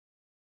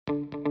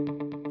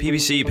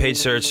PPC paid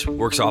search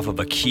works off of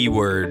a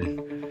keyword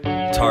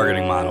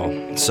targeting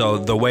model. So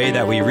the way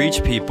that we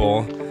reach people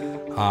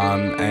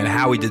and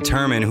how we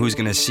determine who's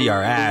going to see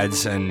our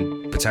ads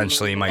and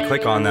potentially might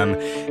click on them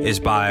is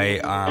by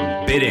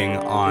bidding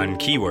on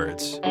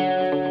keywords.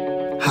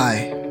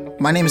 Hi,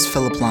 my name is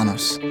Philip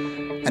Lanos,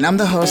 and I'm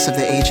the host of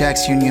the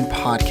Ajax Union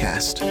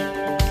podcast.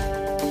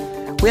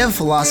 We have a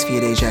philosophy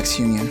at Ajax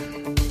Union.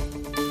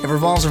 It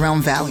revolves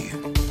around value,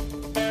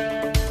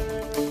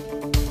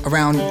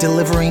 around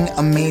delivering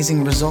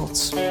amazing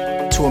results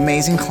to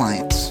amazing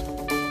clients.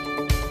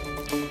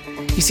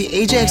 You see,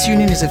 Ajax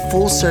Union is a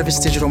full-service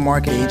digital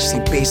marketing agency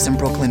based in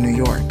Brooklyn, New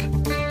York.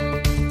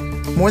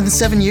 More than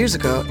 7 years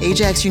ago,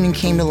 Ajax Union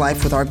came to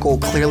life with our goal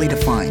clearly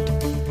defined: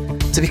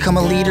 to become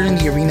a leader in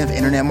the arena of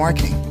internet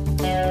marketing.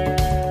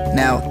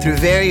 Now, through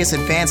various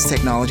advanced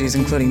technologies,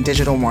 including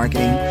digital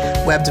marketing,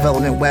 web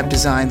development, web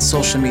design,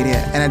 social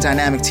media, and a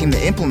dynamic team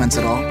that implements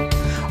it all,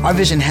 our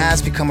vision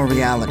has become a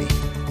reality.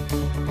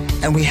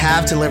 And we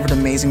have delivered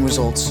amazing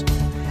results,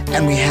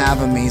 and we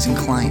have amazing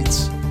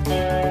clients.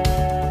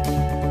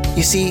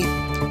 You see,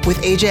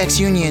 with Ajax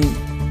Union,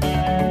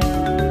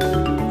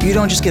 you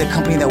don't just get a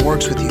company that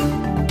works with you.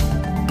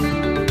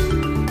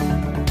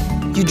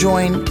 You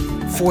join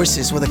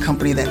forces with a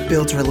company that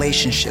builds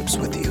relationships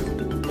with you.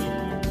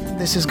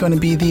 This is going to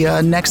be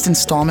the next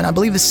installment, I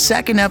believe the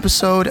second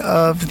episode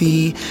of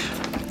the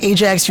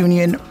Ajax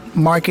Union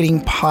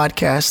Marketing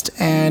Podcast,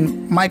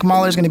 and Mike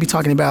Mahler is going to be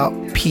talking about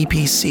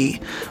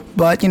PPC.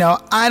 But,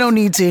 I don't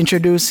need to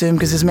introduce him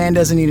because this man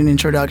doesn't need an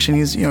introduction.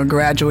 He's, a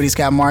graduate. He's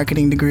got a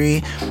marketing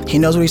degree. He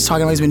knows what he's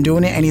talking about. He's been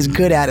doing it, and he's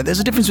good at it. There's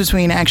a difference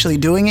between actually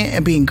doing it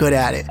and being good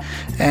at it,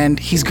 and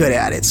he's good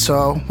at it.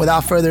 So,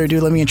 without further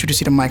ado, let me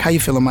introduce you to Mike. How you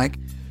feeling, Mike?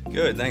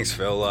 Good, thanks,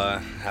 Phil.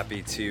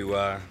 Happy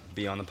to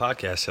be on the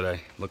podcast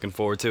today. Looking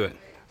forward to it.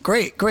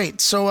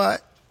 Great. So,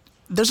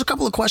 there's a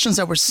couple of questions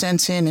that were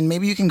sent in, and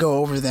maybe you can go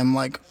over them.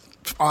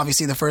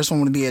 Obviously, the first one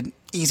would be an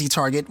easy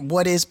target.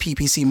 What is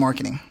PPC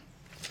marketing?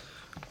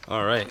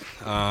 All right.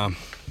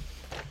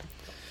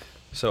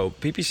 So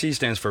PPC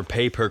stands for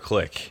pay per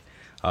click.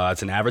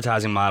 It's an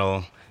advertising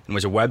model in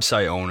which a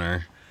website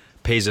owner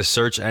pays a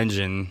search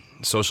engine,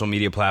 social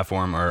media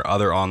platform, or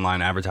other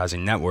online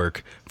advertising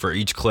network for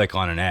each click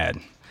on an ad.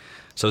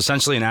 So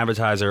essentially, an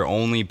advertiser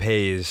only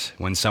pays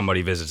when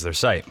somebody visits their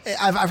site.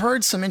 I've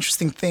heard some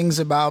interesting things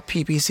about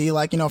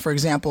PPC. For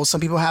example, some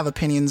people have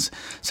opinions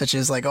such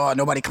as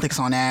nobody clicks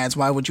on ads.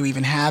 Why would you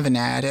even have an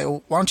ad?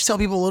 Why don't you tell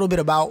people a little bit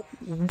about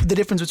the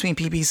difference between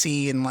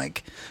PPC and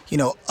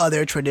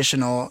other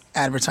traditional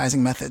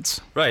advertising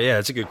methods? Right. Yeah,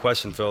 that's a good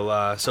question,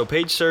 Phil. So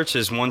paid search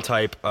is one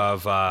type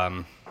of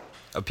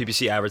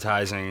PPC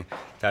advertising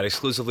that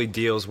exclusively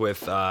deals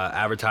with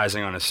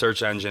advertising on a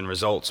search engine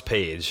results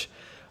page.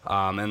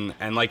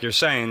 And like you're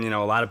saying,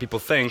 a lot of people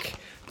think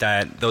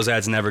that those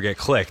ads never get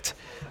clicked.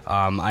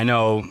 I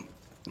know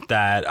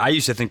that I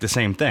used to think the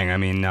same thing. I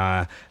mean,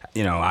 I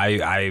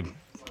a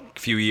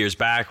few years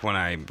back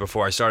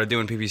before I started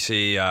doing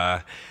PPC,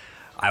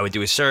 I would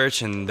do a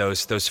search, and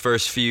those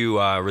first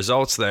few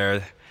results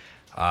there,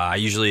 I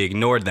usually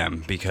ignored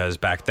them because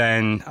back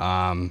then,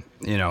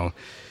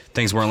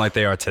 things weren't like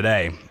they are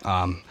today.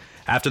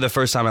 After the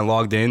first time I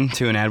logged in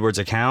to an AdWords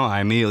account,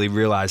 I immediately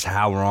realized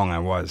how wrong I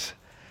was.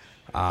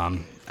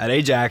 At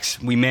Ajax,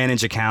 we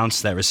manage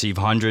accounts that receive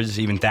hundreds,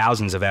 even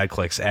thousands of ad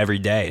clicks every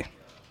day.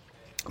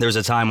 There was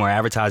a time where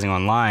advertising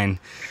online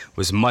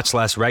was much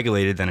less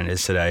regulated than it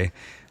is today,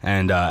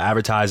 and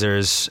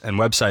advertisers and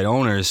website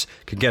owners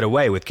could get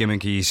away with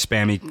gimmicky,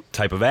 spammy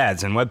type of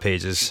ads and web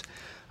pages.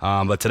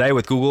 But today,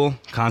 with Google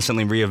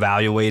constantly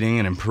reevaluating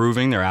and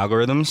improving their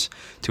algorithms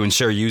to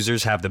ensure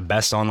users have the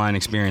best online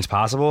experience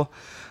possible,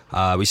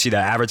 we see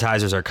that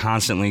advertisers are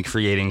constantly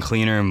creating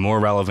cleaner, more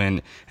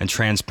relevant, and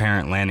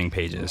transparent landing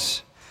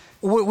pages.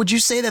 Would you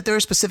say that there are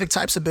specific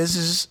types of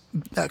businesses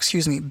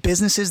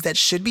that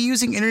should be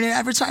using internet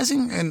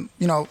advertising? And,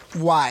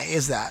 why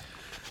is that?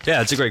 Yeah,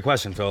 that's a great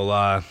question,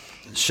 Phil.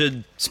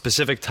 Should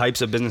specific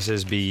types of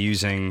businesses be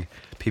using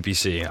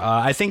PPC?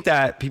 I think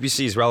that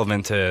PPC is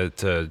relevant to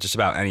just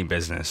about any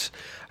business.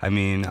 I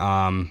mean,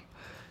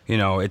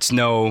 it's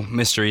no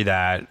mystery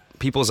that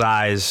people's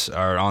eyes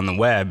are on the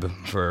web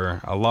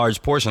for a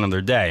large portion of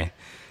their day.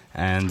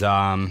 And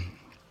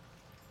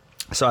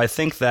so I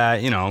think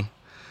that,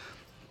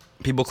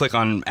 people click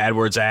on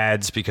AdWords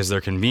ads because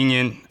they're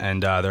convenient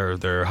and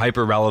they're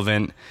hyper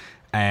relevant,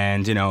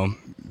 and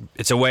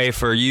it's a way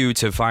for you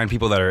to find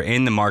people that are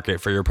in the market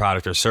for your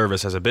product or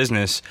service as a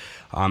business.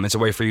 It's a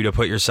way for you to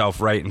put yourself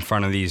right in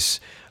front of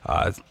these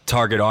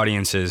target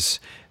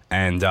audiences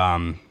and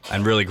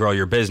really grow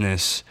your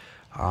business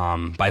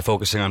by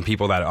focusing on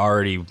people that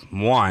already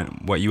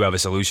want what you have a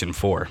solution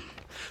for.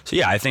 So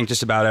yeah, I think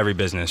just about every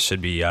business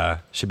should be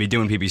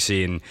doing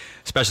PPC, and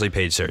especially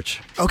paid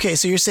search. Okay,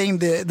 so you're saying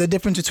the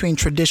difference between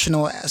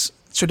traditional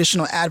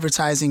traditional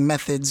advertising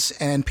methods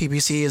and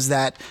PPC is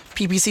that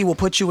PPC will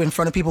put you in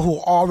front of people who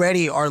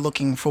already are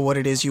looking for what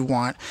it is you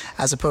want,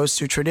 as opposed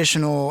to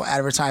traditional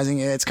advertising.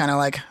 It's kind of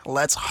like,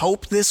 let's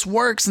hope this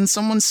works and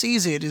someone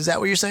sees it. Is that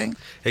what you're saying?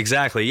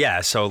 Exactly,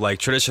 yeah. So like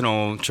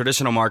traditional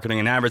marketing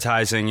and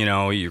advertising,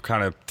 you're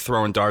kind of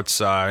throwing darts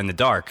in the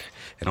dark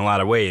in a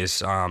lot of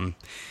ways.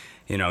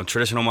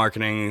 Traditional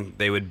marketing,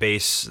 they would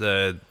base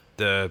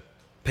the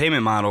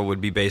payment model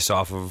would be based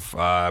off of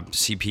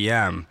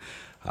CPM.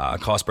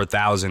 Cost per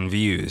 1,000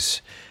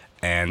 views.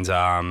 And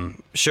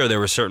sure, there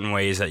were certain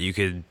ways that you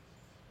could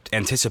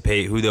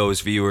anticipate who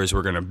those viewers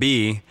were going to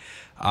be.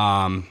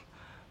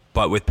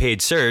 But with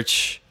paid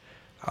search,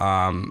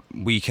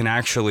 we can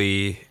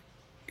actually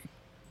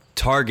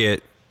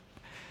target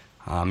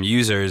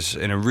users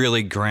in a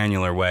really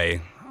granular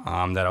way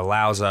that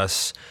allows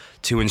us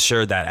to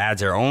ensure that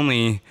ads are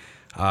only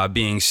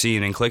being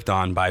seen and clicked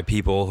on by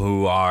people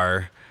who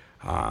are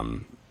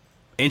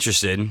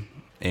interested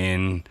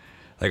in,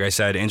 like I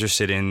said,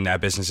 interested in that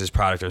business's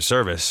product or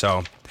service.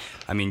 So,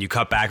 you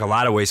cut back a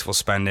lot of wasteful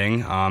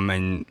spending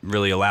and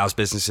really allows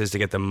businesses to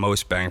get the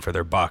most bang for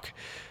their buck,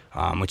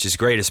 which is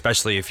great,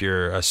 especially if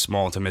you're a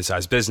small to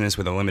mid-sized business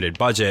with a limited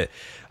budget.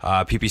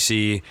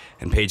 PPC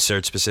and paid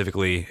search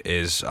specifically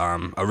is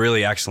a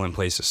really excellent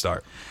place to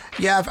start.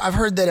 Yeah, I've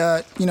heard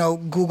that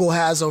Google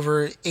has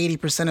over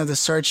 80% of the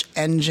search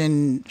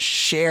engine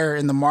share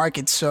in the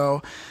market.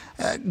 So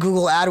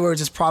Google AdWords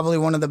is probably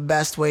one of the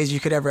best ways you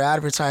could ever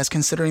advertise,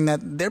 considering that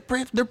they're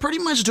pretty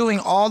much doing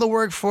all the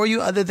work for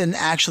you other than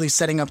actually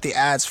setting up the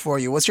ads for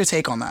you. What's your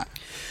take on that?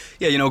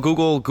 Yeah,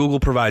 Google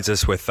provides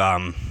us with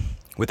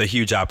a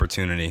huge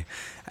opportunity.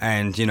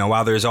 And,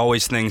 while there's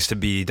always things to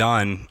be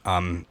done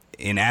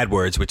in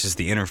AdWords, which is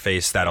the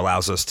interface that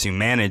allows us to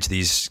manage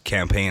these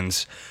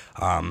campaigns,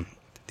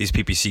 these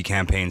PPC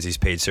campaigns, these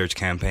paid search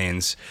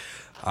campaigns,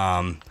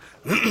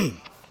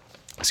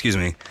 excuse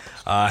me.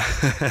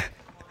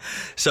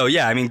 So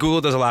yeah,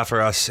 Google does a lot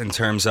for us in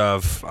terms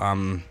of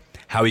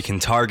how we can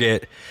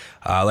target.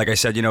 Like I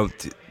said,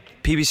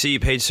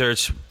 PPC paid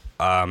search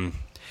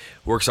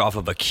works off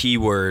of a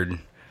keyword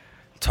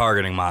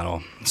targeting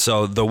model.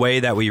 So the way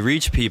that we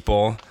reach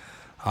people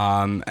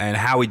and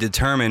how we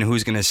determine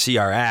who's going to see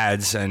our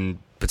ads and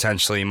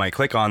potentially might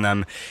click on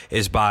them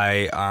is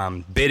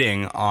by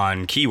bidding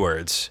on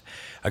keywords.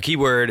 A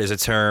keyword is a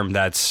term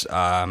that's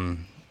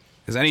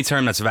is any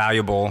term that's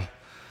valuable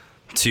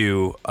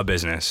to a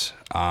business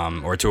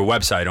or to a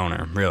website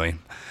owner, really.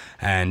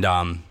 And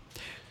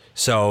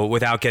so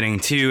without getting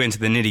too into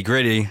the nitty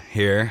gritty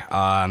here,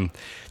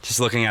 just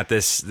looking at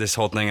this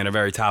whole thing at a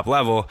very top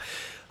level,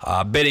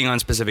 bidding on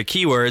specific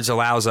keywords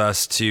allows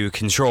us to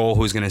control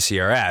who's going to see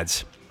our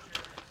ads.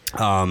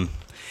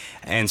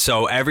 And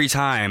so every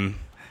time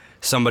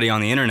somebody on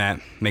the internet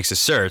makes a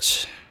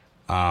search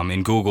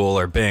in Google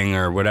or Bing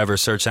or whatever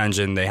search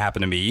engine they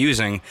happen to be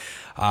using,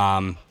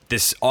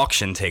 this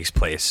auction takes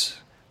place,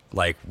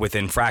 like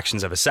within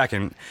fractions of a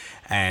second,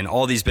 and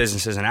all these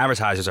businesses and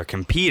advertisers are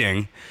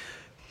competing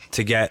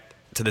to get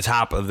to the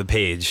top of the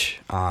page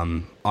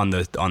on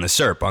the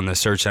SERP, on the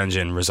search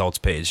engine results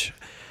page.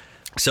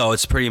 So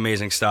it's pretty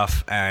amazing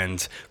stuff,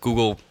 and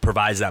Google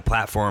provides that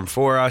platform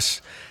for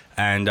us.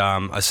 And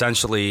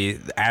essentially,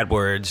 the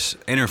AdWords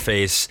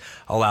interface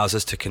allows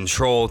us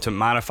to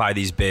modify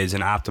these bids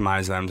and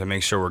optimize them to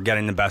make sure we're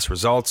getting the best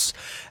results.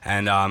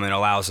 And it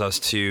allows us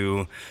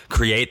to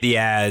create the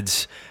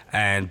ads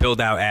and build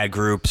out ad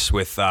groups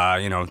with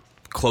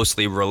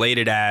closely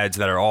related ads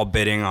that are all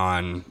bidding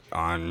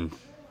on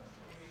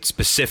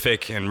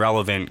specific and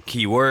relevant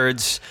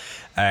keywords.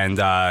 And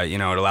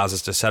it allows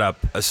us to set up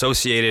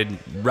associated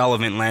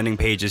relevant landing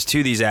pages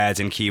to these ads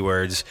and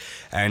keywords,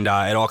 and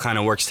it all kind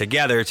of works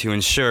together to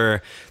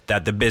ensure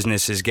that the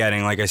business is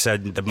getting, like I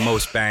said, the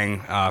most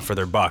bang for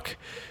their buck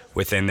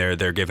within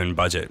their given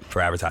budget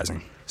for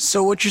advertising.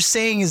 So what you're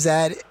saying is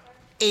that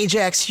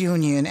Ajax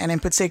Union, and in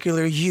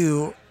particular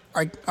you,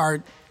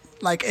 are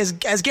like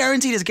as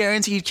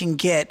guaranteed can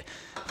get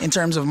in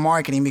terms of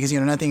marketing, because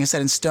nothing is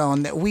set in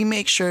stone, that we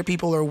make sure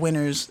people are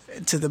winners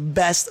to the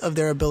best of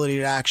their ability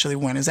to actually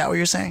win. Is that what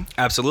you're saying?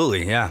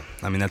 Absolutely, yeah.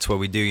 That's what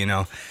we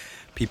do.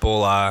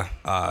 People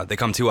they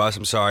come to us,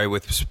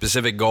 with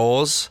specific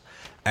goals,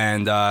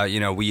 and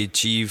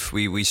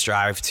we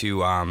strive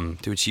to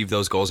achieve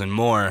those goals and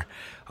more.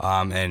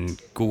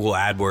 And Google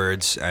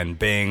AdWords and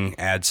Bing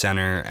Ad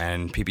Center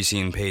and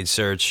PPC and paid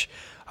search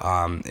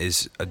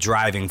is a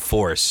driving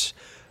force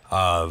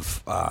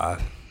of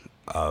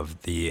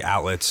the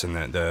outlets and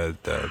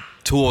the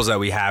tools that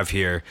we have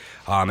here.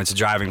 It's a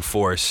driving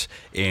force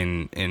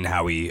in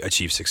how we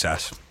achieve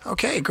success.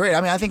 Okay, great.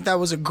 I think that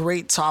was a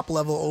great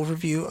top-level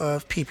overview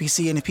of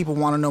PPC, and if people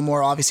want to know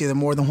more, obviously they're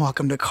more than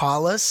welcome to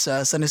call us,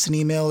 send us an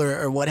email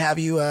or what have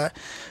you.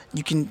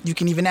 You can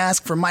even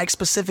ask for Mike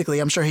specifically.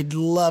 I'm sure he'd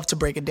love to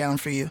break it down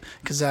for you,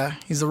 because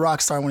he's the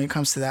rock star when it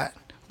comes to that.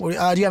 Do you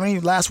have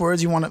any last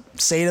words you want to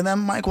say to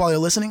them, Mike, while you're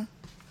listening?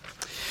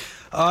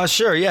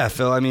 Sure, yeah,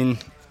 Phil.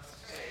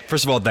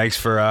 First of all, thanks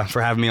for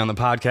having me on the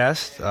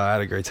podcast. I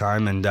had a great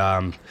time, and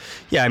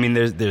yeah, I mean,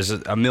 there's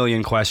a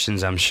million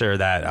questions. I'm sure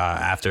that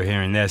after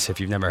hearing this, if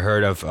you've never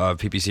heard of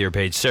PPC or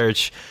paid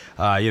search,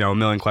 a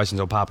million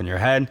questions will pop in your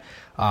head,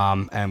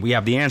 and we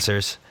have the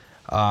answers.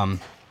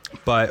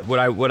 But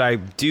what I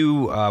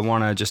do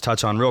want to just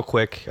touch on real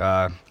quick is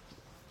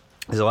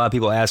a lot of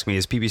people ask me,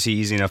 is PPC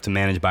easy enough to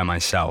manage by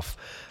myself?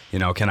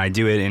 Can I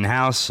do it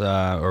in-house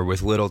or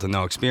with little to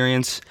no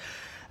experience?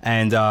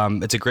 And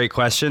it's a great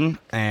question,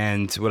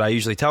 and what I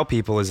usually tell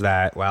people is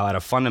that while at a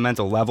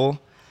fundamental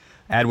level,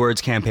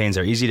 AdWords campaigns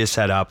are easy to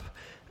set up,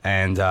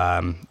 and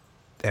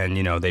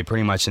they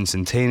pretty much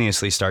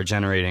instantaneously start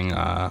generating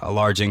a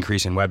large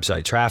increase in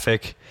website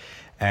traffic,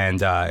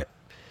 and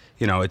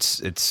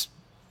it's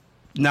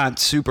not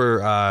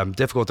super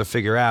difficult to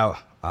figure out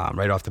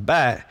right off the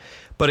bat,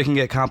 but it can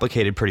get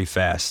complicated pretty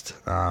fast,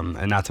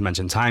 and not to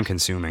mention time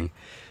consuming.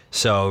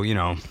 So,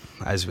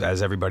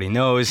 as everybody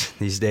knows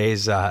these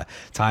days,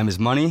 time is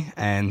money,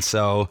 and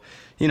so,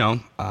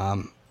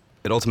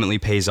 it ultimately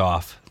pays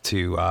off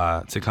to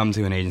come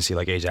to an agency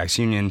like Ajax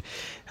Union,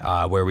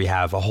 where we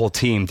have a whole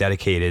team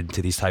dedicated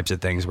to these types of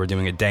things. We're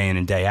doing it day in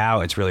and day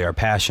out. It's really our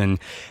passion,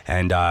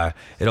 and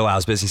it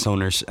allows business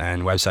owners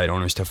and website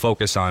owners to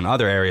focus on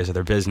other areas of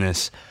their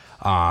business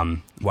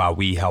while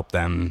we help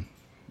them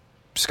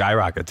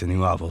skyrocket to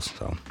new levels.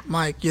 So,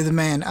 Mike, you're the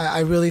man. I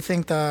really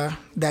think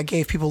that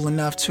gave people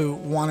enough to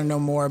want to know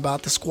more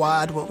about the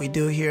squad, what we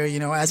do here.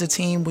 As a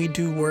team, we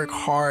do work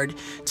hard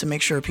to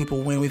make sure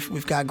people win.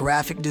 We've got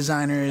graphic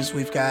designers,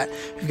 we've got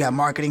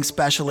marketing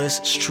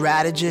specialists,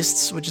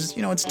 strategists, which is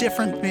it's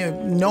different.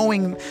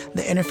 Knowing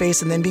the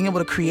interface and then being able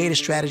to create a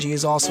strategy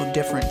is also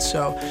different.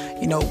 So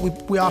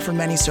we offer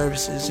many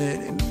services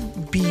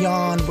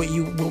beyond what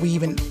we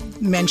even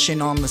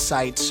mention on the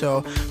site.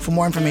 So for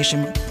more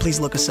information, please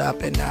look us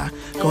up and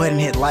go ahead and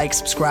hit like,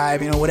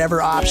 subscribe,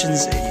 whatever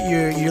options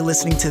you're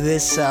listening to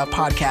this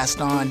podcast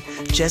on.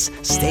 Just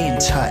stay in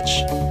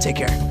touch. Take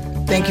care.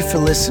 Thank you for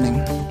listening.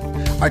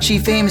 Our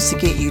chief aim is to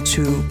get you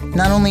to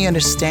not only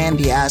understand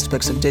the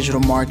aspects of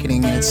digital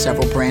marketing and its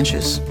several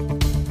branches,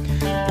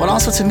 but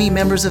also to meet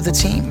members of the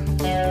team.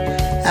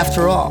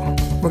 After all,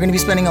 we're going to be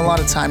spending a lot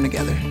of time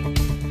together.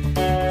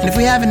 And if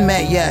we haven't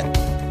met yet,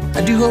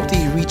 I do hope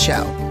that you reach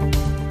out.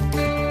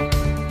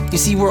 You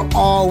see, we're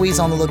always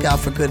on the lookout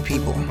for good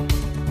people.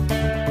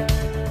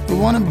 We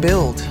want to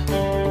build.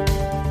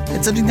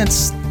 It's something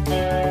that's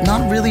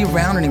not really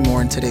around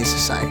anymore in today's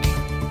society.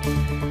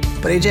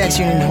 But Ajax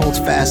Union holds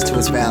fast to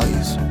its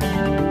values.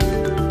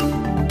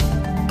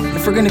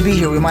 If we're going to be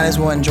here, we might as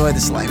well enjoy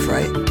this life,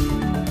 right?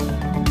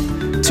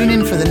 Tune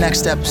in for the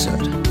next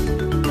episode.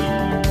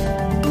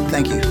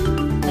 Thank you.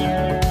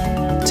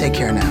 Take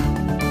care now.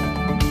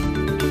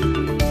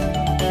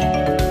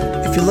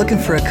 If you're looking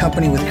for a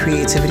company with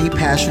creativity,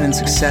 passion, and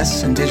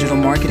success in digital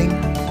marketing,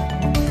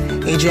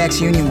 Ajax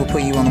Union will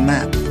put you on the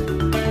map.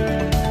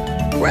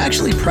 We're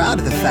actually proud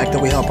of the fact that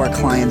we help our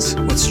clients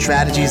with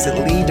strategies that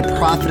lead to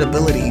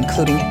profitability,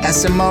 including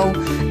SMO,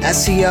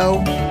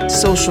 SEO,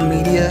 social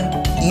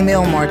media,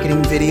 email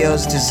marketing,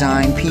 videos,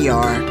 design,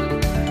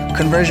 PR,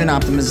 conversion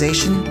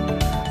optimization,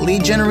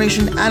 lead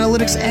generation,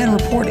 analytics, and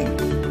reporting.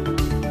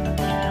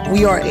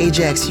 We are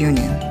Ajax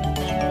Union,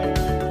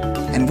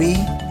 and we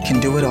can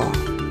do it all.